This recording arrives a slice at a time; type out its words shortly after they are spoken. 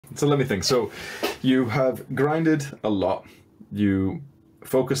So let me think. So you have grinded a lot, you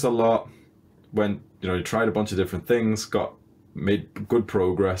focused a lot, went, you tried a bunch of different things, made good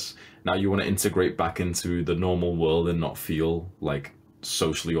progress. Now you want to integrate back into the normal world and not feel like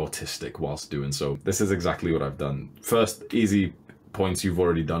socially autistic whilst doing so. This is exactly what I've done. First, easy points you've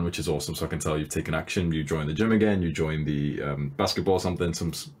already done, which is awesome. So I can tell you've taken action. You joined the gym again, you joined the basketball, some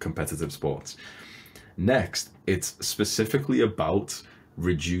competitive sports. Next, it's specifically about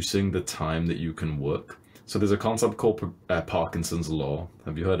reducing the time that you can work. So there's a concept called Parkinson's law.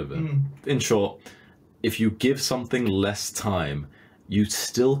 Have you heard of it? In short, if you give something less time, you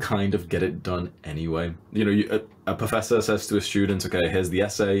still kind of get it done anyway. A professor says to a student, okay, here's the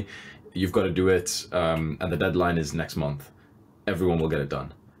essay, you've got to do it, and the deadline is next month. Everyone will get it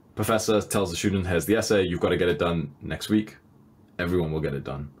done. Professor tells the student, here's the essay, you've got to get it done next week. Everyone will get it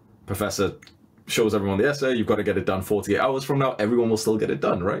done. Professor shows everyone the essay, you've got to get it done 48 hours from now, everyone will still get it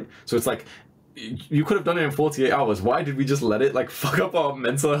done, right? So it's like, you could have done it in 48 hours. Why did we just let it fuck up our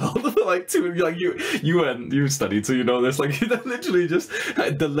mental health for you studied, so you know this, you literally just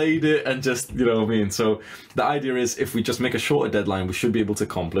delayed it and just, you know what I mean? So the idea is, if we just make a shorter deadline, we should be able to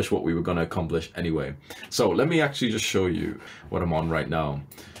accomplish what we were going to accomplish anyway. So let me actually just show you what I'm on right now.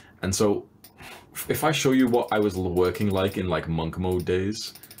 And so if I show you what I was working like in monk mode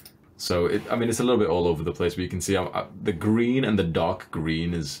days, so it's a little bit all over the place, but you can see the green and the dark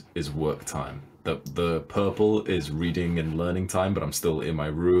green is work time. The purple is reading and learning time, but I'm still in my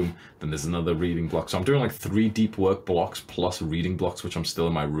room. Then there's another reading block. So I'm doing 3 deep work blocks plus reading blocks, which I'm still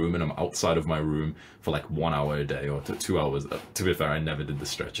in my room, and I'm outside of my room for 1 hour a day or 2 hours. To be fair, I never did the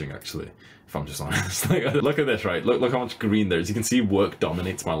stretching actually, if I'm just honest. Look at this, right? Look how much green there is. You can see work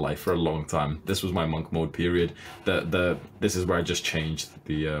dominates my life for a long time. This was my monk mode period. This is where I just changed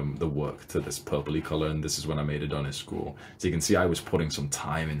the work to this purpley color, and this is when I made Adonis school. So you can see I was putting some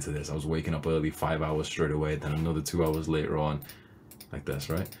time into this. I was waking up early, 5 hours straight away, then another 2 hours later on, like this,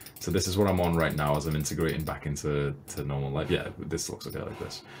 right? So this is what I'm on right now as I'm integrating back into normal life. Yeah, this looks okay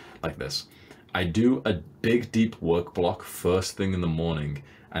like this. I do a big deep work block first thing in the morning,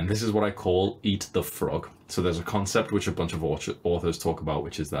 and this is what I call eat the frog. So there's a concept which a bunch of authors talk about,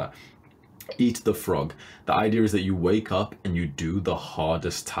 which is that eat the frog. The idea is that you wake up and you do the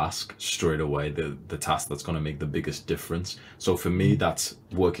hardest task straight away, the task that's going to make the biggest difference. So for me, that's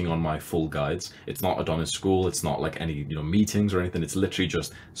working on my full guides. It's not Adonis school, it's not any meetings or anything. It's literally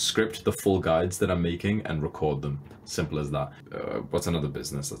just script the full guides that I'm making and record them. Simple as that. What's another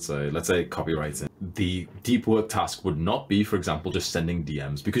business? Let's say copywriting. The deep work task would not be, for example, just sending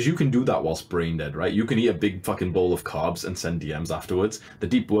DMs, because you can do that whilst brain dead, right? You can eat a big fucking bowl of carbs and send DMs afterwards. The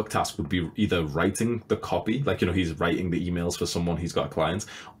deep work task would be either writing the copy, he's writing the emails for someone he's got clients,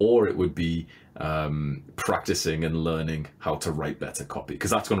 or it would be practicing and learning how to write better copy,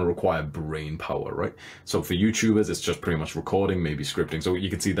 because that's going to require brain power, right? So for YouTubers, it's just pretty much recording, maybe scripting. So you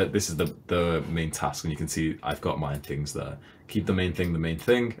can see that this is the main task, and you can see I've got my things there. Keep the main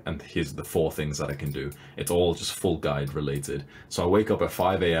thing, and here's the 4 things that I can do. It's all just full guide related. So I wake up at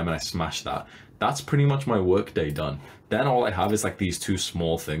 5 a.m. and I smash that. That's pretty much my work day done. Then all I have is these 2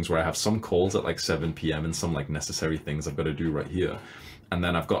 small things where I have some calls at 7 p.m. and some necessary things I've got to do right here. And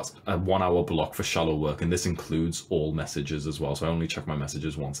then I've got a 1 hour block for shallow work, and this includes all messages as well. So I only check my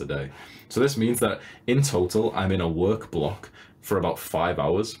messages once a day. So this means that in total, I'm in a work block for about 5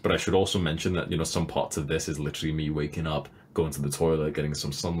 hours. But I should also mention that, some parts of this is literally me waking up, going to the toilet, getting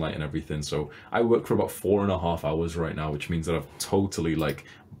some sunlight and everything. So I work for about 4.5 hours right now, which means that I've totally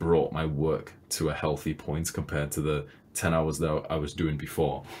brought my work to a healthy point compared to the 10 hours that I was doing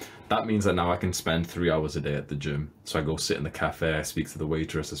before. That means that now I can spend 3 hours a day at the gym. So I go sit in the cafe, I speak to the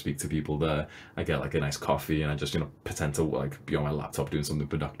waitress, I speak to people there, I get a nice coffee, and I just, pretend to be on my laptop doing something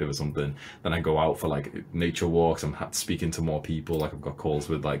productive or something. Then I go out for nature walks, I'm speaking to more people, I've got calls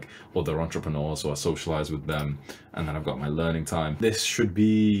with other entrepreneurs, so I socialize with them, and then I've got my learning time. This should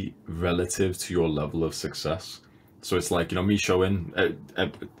be relative to your level of success. So it's me showing,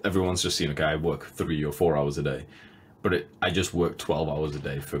 everyone's just seen, okay, I work 3 or 4 hours a day. But I just worked 12 hours a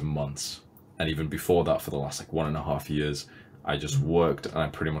day for months. And even before that, for the last 1.5 years, I just worked, and I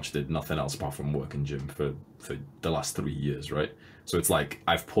pretty much did nothing else apart from work in gym for the last 3 years, right? So it's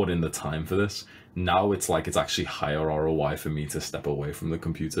I've put in the time for this. Now it's it's actually higher ROI for me to step away from the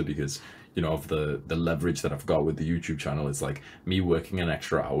computer, because of the leverage that I've got with the YouTube channel. It's me working an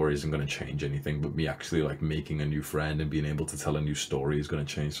extra hour isn't going to change anything, but me actually making a new friend and being able to tell a new story is going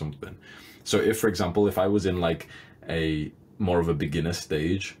to change something. So if, for example, if I was in a more of a beginner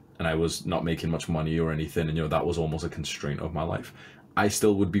stage and I was not making much money or anything, and that was almost a constraint of my life, I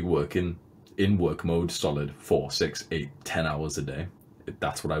still would be working in work mode solid 4, 6, 8, 10 hours a day.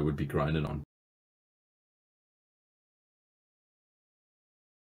 that's what I would be grinding on.